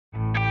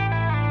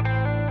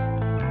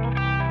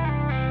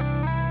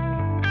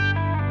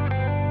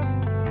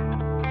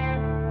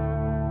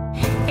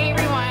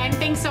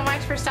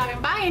for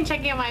stopping by and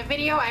checking out my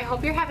video. I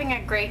hope you're having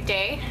a great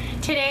day.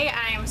 Today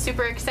I am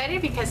super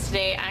excited because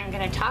today I'm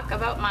going to talk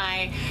about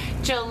my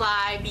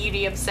July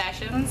beauty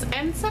obsessions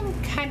and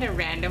some kind of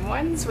random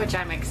ones, which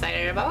I'm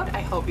excited about.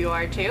 I hope you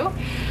are too.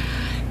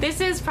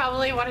 This is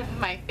probably one of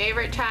my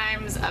favorite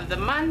times of the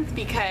month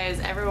because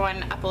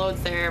everyone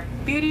uploads their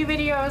beauty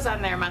videos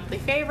on their monthly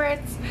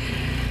favorites.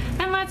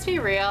 And let's be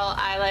real,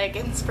 I like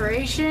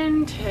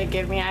inspiration to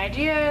give me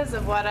ideas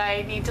of what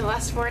I need to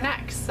lust for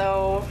next.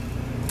 So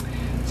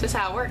it's just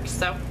how it works.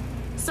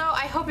 So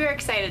I hope you're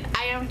excited.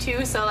 I am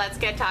too, so let's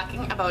get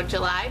talking about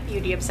July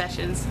beauty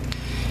obsessions.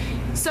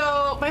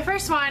 So my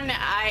first one,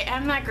 I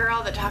am that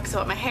girl that talks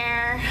about my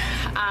hair.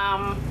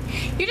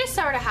 You just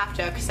sort of have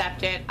to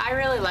accept it. I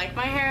really like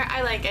my hair.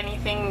 I like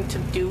anything to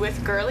do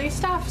with girly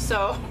stuff,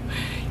 so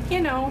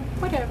you know,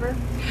 whatever.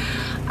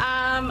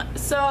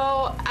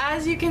 So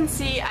as you can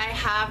see, I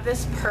have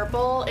this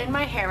purple in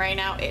my hair right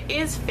now. It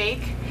is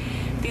fake.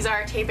 These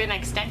are tape-in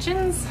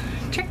extensions.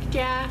 Tricked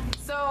ya.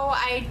 So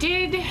I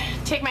did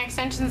take my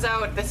extensions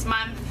out this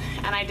month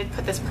and I did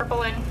put this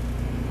purple in.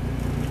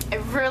 I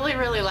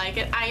really like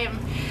it. I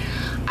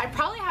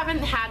probably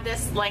haven't had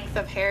this length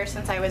of hair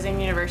since I was in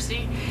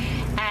university,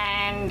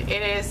 and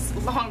it is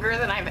longer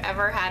than I've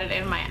ever had it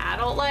in my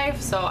adult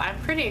life, so I'm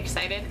pretty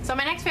excited. So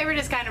my next favorite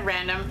is kind of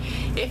random.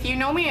 If you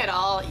know me at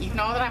all, you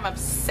know that I'm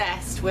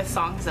obsessed with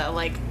Songza,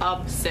 like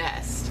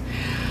obsessed.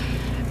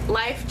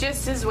 Life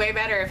just is way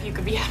better if you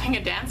could be having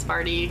a dance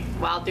party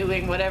while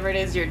doing whatever it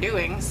is you're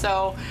doing.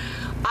 So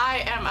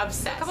I am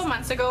obsessed. A couple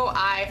months ago,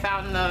 I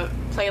found the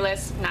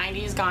playlist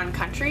 90s Gone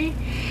Country,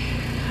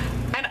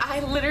 and I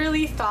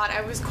literally thought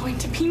I was going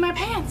to pee my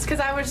pants because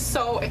I was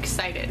so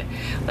excited.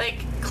 Like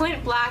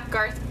Clint Black,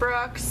 Garth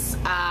Brooks,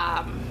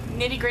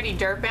 Nitty Gritty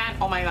Dirt Band.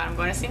 Oh my god, I'm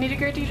going to see Nitty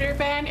Gritty Dirt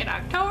Band in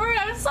October and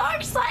I'm so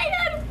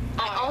excited!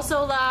 I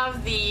also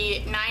love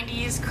the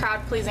 90s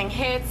crowd-pleasing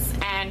hits,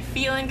 and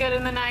Feeling Good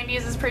in the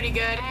 90s is pretty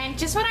good. And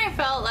just when I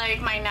felt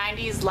like my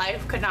 90s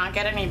life could not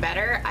get any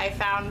better, I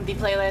found the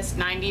playlist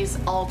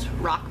 90s alt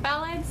rock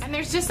ballads. And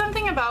there's just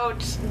something about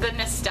the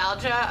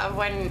nostalgia of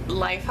when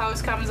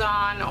Lifehouse comes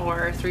on,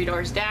 or Three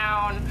Doors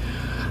Down,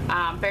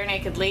 Bare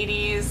Naked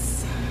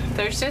Ladies.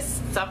 There's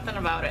just something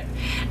about it.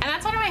 And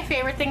that's one of my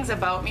favorite things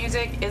about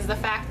music, is the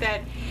fact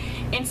that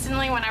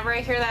instantly whenever I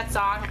hear that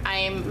song,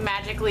 I'm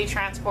magically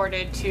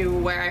transported to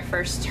where I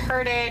first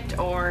heard it,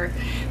 or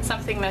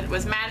something that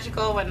was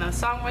magical when the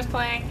song was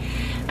playing,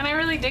 and I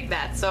really dig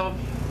that. So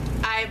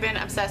I've been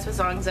obsessed with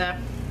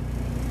Songza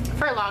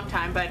for a long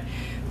time, but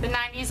the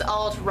 90s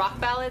alt rock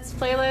ballads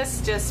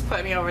playlist just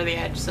put me over the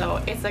edge,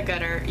 so it's a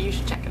gooder. You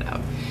should check it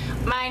out.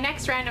 My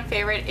next random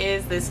favorite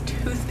is this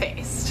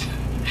toothpaste.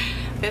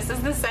 This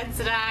is the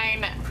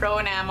Sensodyne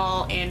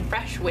Pronamel in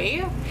Fresh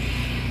Wave.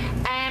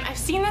 And I've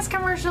seen this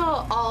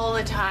commercial all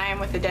the time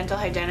with the dental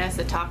hygienist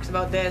that talks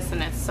about this,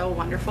 and it's so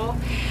wonderful.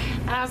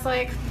 And I was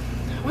like,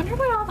 I wonder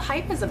what all the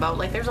hype is about.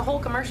 Like, there's a whole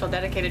commercial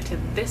dedicated to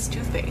this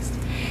toothpaste.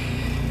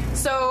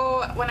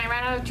 So when I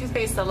ran out of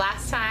toothpaste the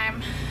last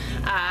time,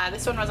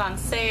 this one was on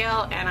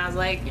sale, and I was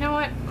like, you know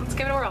what, let's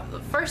give it a whirl.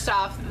 First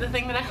off, the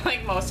thing that I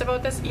like most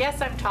about this, yes,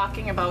 I'm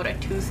talking about a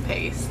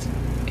toothpaste.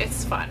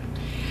 It's fun.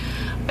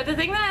 But the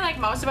thing that I like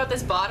most about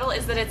this bottle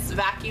is that it's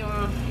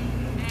vacuum.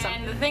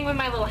 And the thing with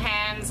my little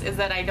hands is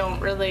that I don't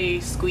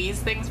really squeeze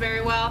things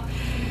very well,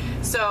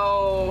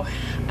 so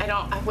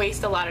I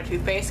waste a lot of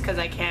toothpaste because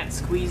I can't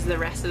squeeze the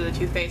rest of the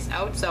toothpaste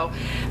out. So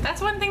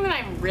that's one thing that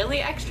I'm really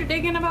extra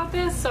digging about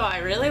this, so I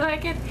really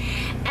like it.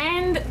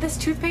 And this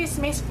toothpaste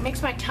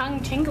makes my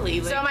tongue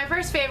tingly. So my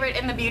first favorite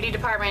in the beauty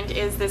department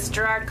is this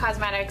Gerard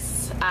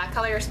Cosmetics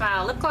Color Your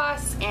Smile Lip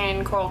Gloss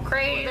in Coral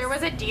Craze. There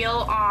was a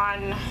deal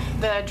on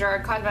the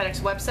Gerard Cosmetics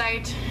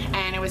website,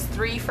 and it was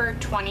 3 for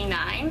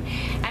 $29,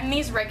 and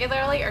these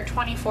regularly are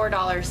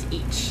 $24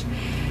 each.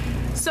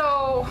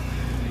 So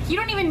you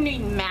don't even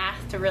need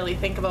math to really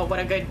think about what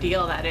a good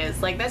deal that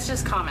is. Like, that's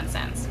just common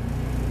sense.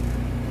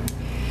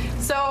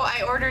 So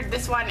I ordered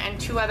this one and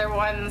 2 other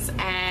ones,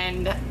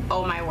 and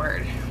oh my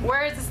word,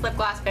 where has this lip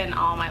gloss been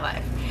all my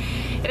life?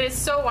 It is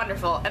so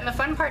wonderful. And the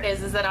fun part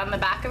is that on the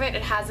back of it,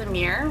 it has a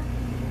mirror,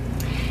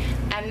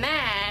 and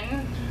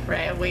then,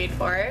 right, wait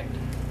for it,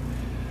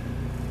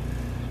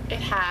 it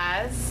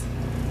has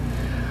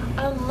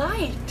a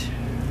light.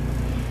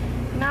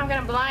 Now I'm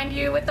gonna blind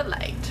you with the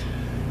light.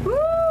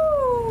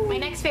 Woo! My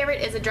next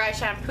favorite is a dry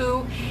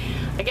shampoo.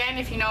 Again,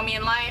 if you know me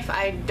in life,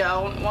 I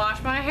don't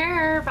wash my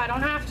hair if I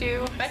don't have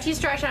to.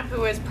 Batiste dry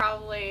shampoo is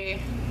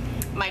probably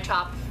my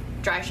top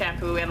dry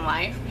shampoo in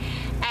life,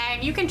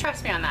 and you can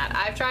trust me on that.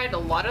 I've tried a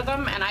lot of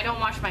them and I don't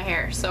wash my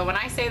hair, so when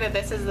I say that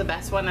this is the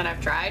best one that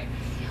I've tried,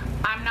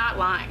 I'm not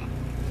lying.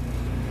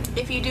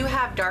 If you do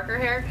have darker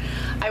hair,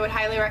 I would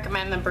highly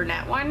recommend the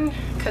brunette one,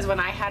 because when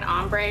I had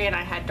ombre and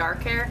I had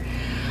dark hair,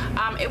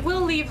 it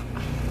will leave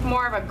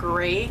more of a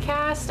gray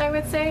cast, I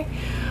would say,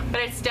 but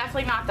it's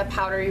definitely not the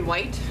powdery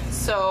white.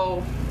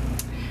 So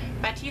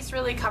Batiste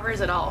really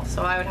covers it all,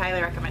 so I would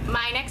highly recommend it.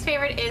 My next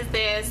favorite is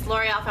this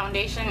L'Oreal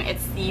foundation.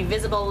 It's the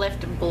Visible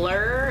Lift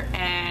Blur,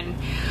 and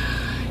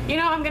you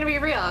know, I'm gonna be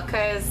real,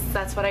 because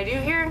that's what I do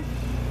here.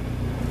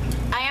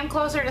 I am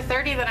closer to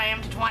 30 than I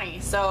am to 20,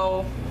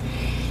 so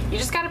you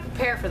just gotta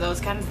prepare for those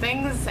kinds of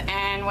things.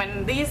 And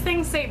when these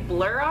things say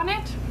blur on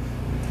it,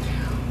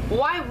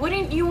 why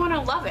wouldn't you want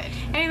to love it?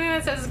 Anything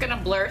that says it's gonna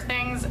blur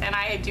things, and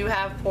I do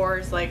have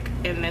pores like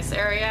in this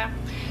area,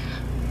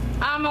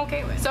 I'm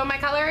okay with. So my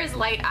color is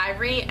Light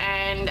Ivory,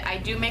 and I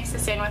do mix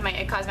this in with my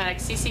It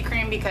Cosmetics CC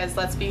cream because,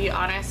 let's be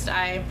honest,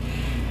 I'm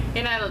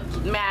in a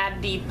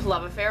mad deep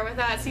love affair with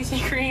that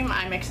CC cream.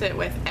 I mix it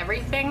with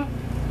everything,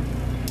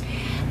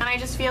 and I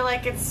just feel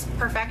like it's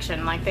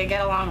perfection. Like, they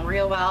get along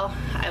real well.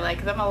 I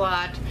like them a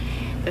lot.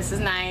 This is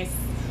nice.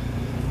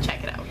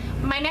 Check it out.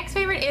 My next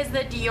favorite is the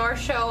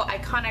Diorshow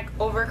Iconic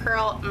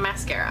Overcurl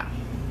Mascara.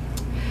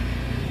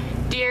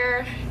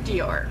 Dear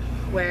Dior,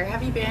 where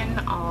have you been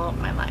all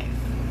my life?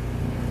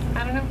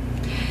 I don't know.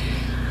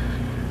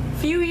 A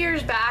few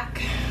years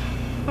back,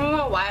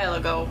 a while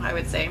ago, I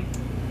would say,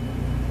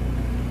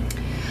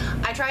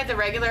 I tried the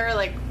regular,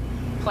 like,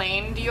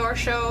 plain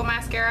Diorshow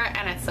mascara,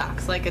 and it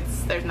sucks. Like,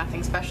 there's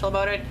nothing special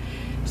about it.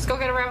 Just go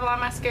get a Revlon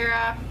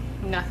mascara,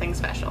 nothing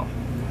special.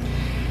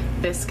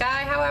 This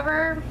guy,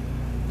 however,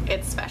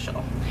 it's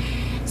special.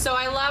 So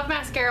I love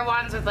mascara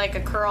wands with like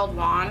a curled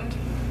wand,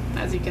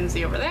 as you can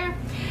see over there.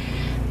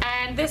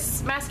 And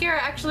this mascara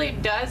actually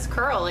does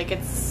curl. Like,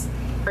 it's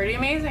pretty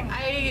amazing.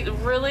 I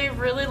really,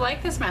 really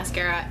like this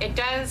mascara. It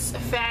does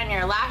fan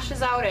your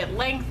lashes out, it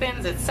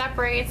lengthens, it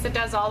separates, it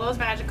does all those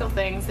magical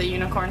things that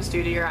unicorns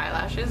do to your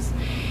eyelashes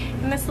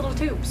in this little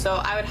tube. So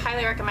I would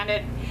highly recommend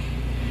it.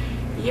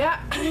 Yeah,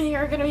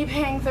 you're gonna be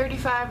paying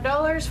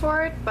 $35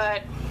 for it,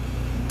 but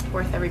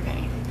worth every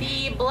penny.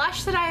 The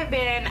blush that I have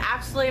been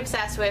absolutely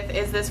obsessed with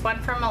is this one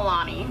from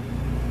Milani.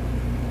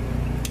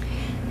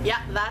 Yeah,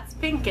 that's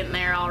pink in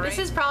there already. This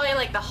is probably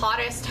like the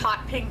hottest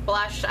hot pink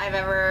blush I've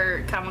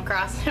ever come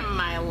across in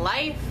my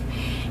life.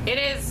 It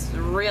is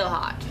real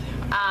hot,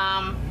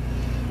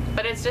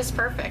 but it's just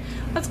perfect.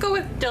 Let's go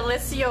with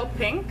Delicioso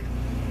Pink.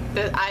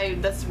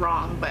 That's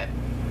wrong, but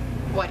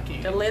what can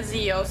you do?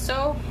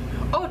 Delicioso?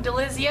 Oh,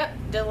 Delicioso.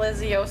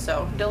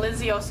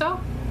 Delicioso?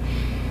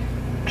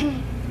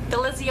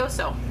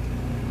 Delicioso.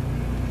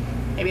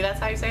 Maybe that's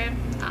how you say it.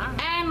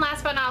 And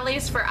last but not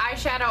least, for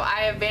eyeshadow,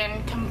 I have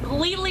been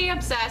completely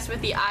obsessed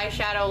with the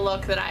eyeshadow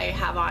look that I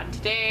have on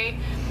today.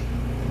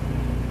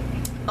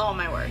 Oh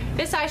my word.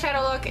 This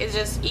eyeshadow look is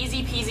just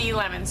easy peasy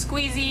lemon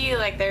squeezy.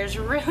 Like, there's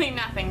really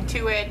nothing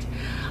to it.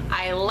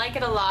 I like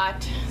it a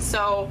lot.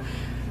 So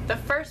the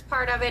first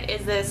part of it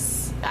is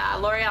this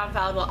L'Oreal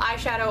Infallible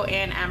Eyeshadow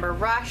in Amber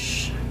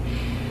Rush.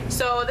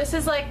 So this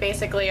is like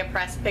basically a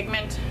pressed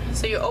pigment.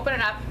 So you open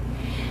it up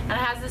and it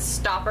has this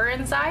stopper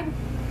inside.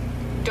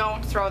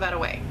 Don't throw that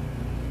away.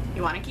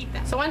 You want to keep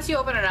that. So once you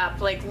open it up,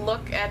 like,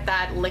 look at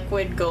that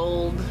liquid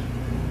gold,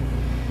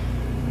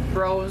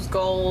 rose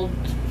gold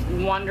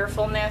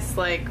wonderfulness.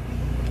 Like,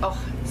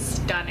 oh,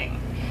 stunning.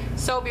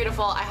 So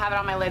beautiful. I have it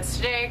on my lids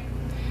today.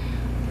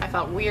 I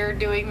felt weird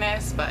doing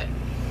this, but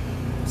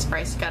it's the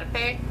price you gotta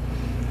pay.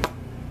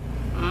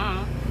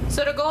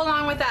 So to go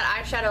along with that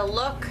eyeshadow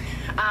look,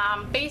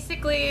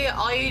 basically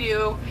all you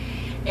do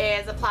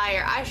is apply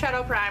your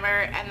eyeshadow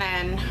primer and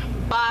then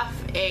buff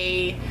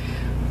a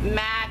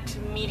matte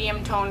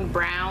medium toned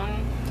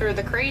brown through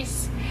the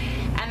crease,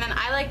 and then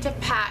I like to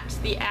pat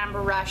the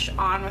Amber Rush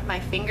on with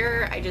my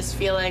finger. I just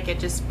feel like it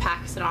just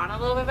packs it on a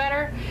little bit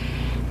better,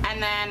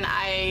 and then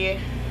I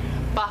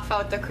buff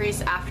out the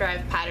crease after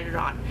I've patted it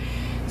on.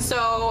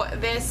 So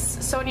this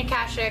Sonia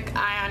Kashuk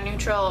Ion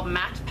Neutral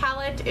Matte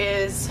Palette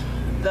is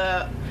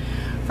the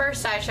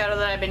first eyeshadow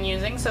that I've been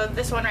using. So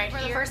this one right here.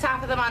 For the first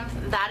half of the month,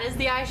 that is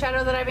the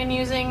eyeshadow that I've been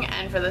using,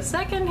 and for the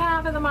second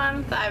half of the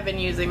month, I've been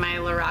using my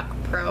Lorac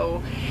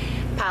Pro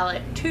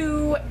palette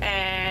 2,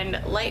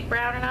 and light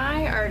brown and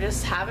I are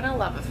just having a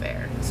love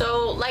affair.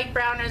 So light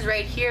brown is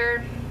right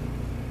here.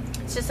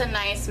 It's just a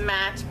nice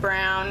matte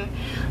brown.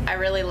 I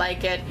really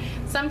like it.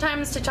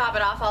 Sometimes to top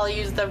it off, I'll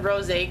use the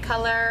rosé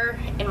color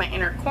in my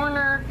inner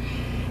corner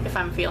if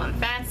I'm feeling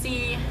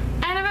fancy.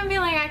 And if I'm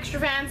feeling extra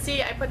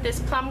fancy, I put this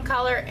plum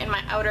color in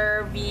my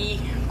outer V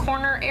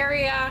corner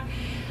area,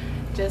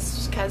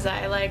 just because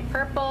I like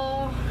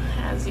purple,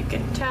 as you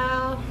can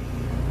tell.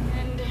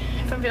 And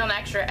if I'm feeling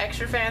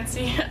extra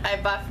fancy, I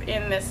buff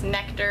in this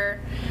nectar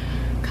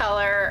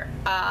color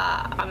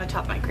on the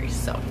top of my crease.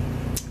 So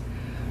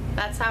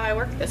that's how I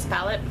work this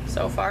palette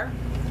so far.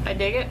 I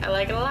dig it. I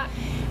like it a lot.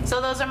 So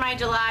those are my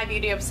July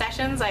beauty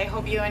obsessions. I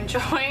hope you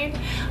enjoyed.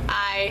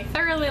 I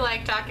thoroughly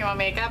like talking about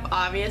makeup,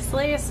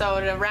 obviously,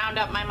 so to round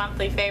up my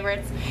monthly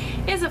favorites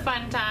is a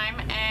fun time,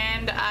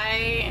 and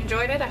I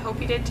enjoyed it. I hope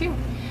you did too.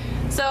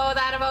 So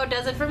that about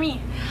does it for me.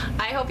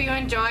 I hope you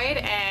enjoyed,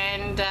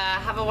 and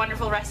have a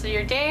wonderful rest of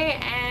your day,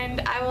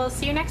 and I will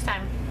see you next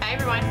time. Bye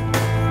everyone.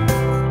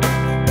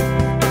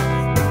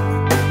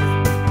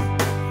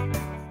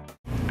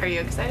 Are you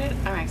excited?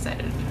 I'm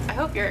excited. I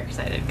hope you're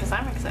excited, because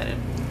I'm excited.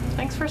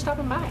 Thanks for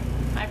stopping by.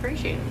 I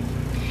appreciate it.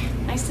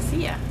 Nice to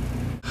see ya.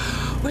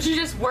 Would you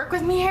just work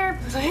with me here,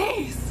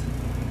 please?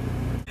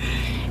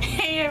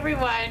 Hey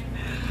everyone.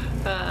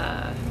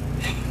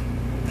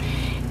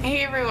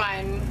 Hey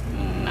everyone.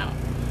 No.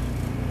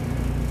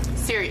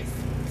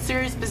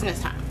 serious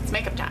business time. It's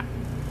makeup time.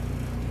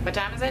 What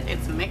time is it?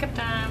 It's makeup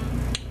time.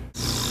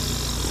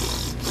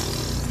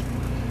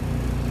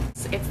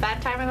 It's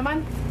that time of the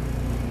month.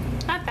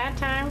 Not that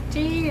time.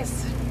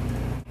 Jeez.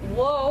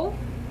 Whoa.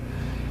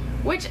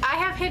 Which I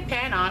have hit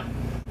pan on.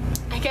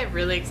 I get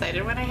really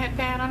excited when I hit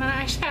pan on an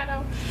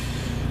eyeshadow.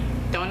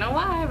 Don't know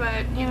why,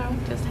 but you know,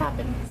 it just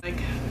happens.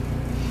 Like,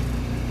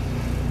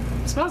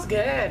 it smells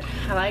good.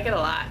 I like it a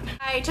lot.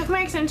 I took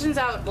my extensions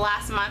out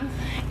last month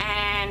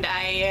and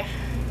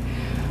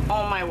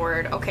oh my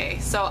word. Okay,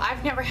 so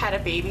I've never had a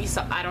baby,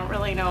 so I don't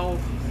really know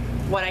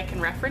what I can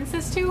reference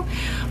this to,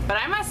 but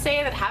I must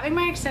say that having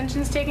my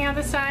extensions taken out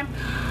this time,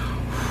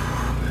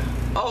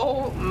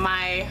 oh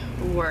my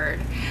word.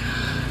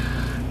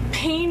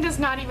 Pain does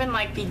not even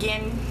like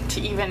begin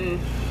to even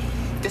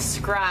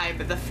describe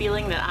the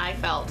feeling that I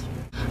felt.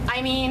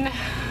 I mean,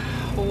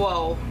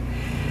 whoa.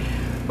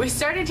 We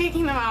started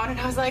taking them out and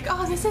I was like,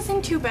 oh, this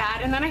isn't too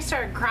bad, and then I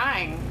started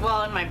crying,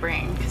 well, in my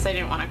brain, because I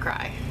didn't want to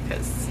cry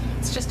because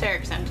it's just hair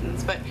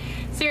extensions, but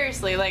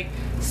seriously, like,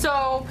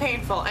 so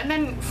painful. And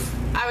then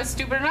I was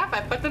stupid enough,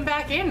 I put them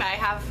back in. I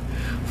have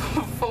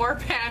 4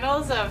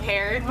 panels of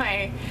hair in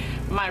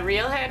my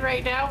real head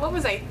right now. What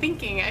was I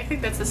thinking? I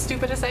think that's the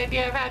stupidest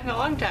idea I've had in a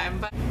long time,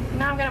 but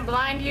now I'm gonna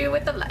blind you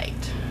with the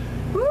light.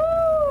 Woo!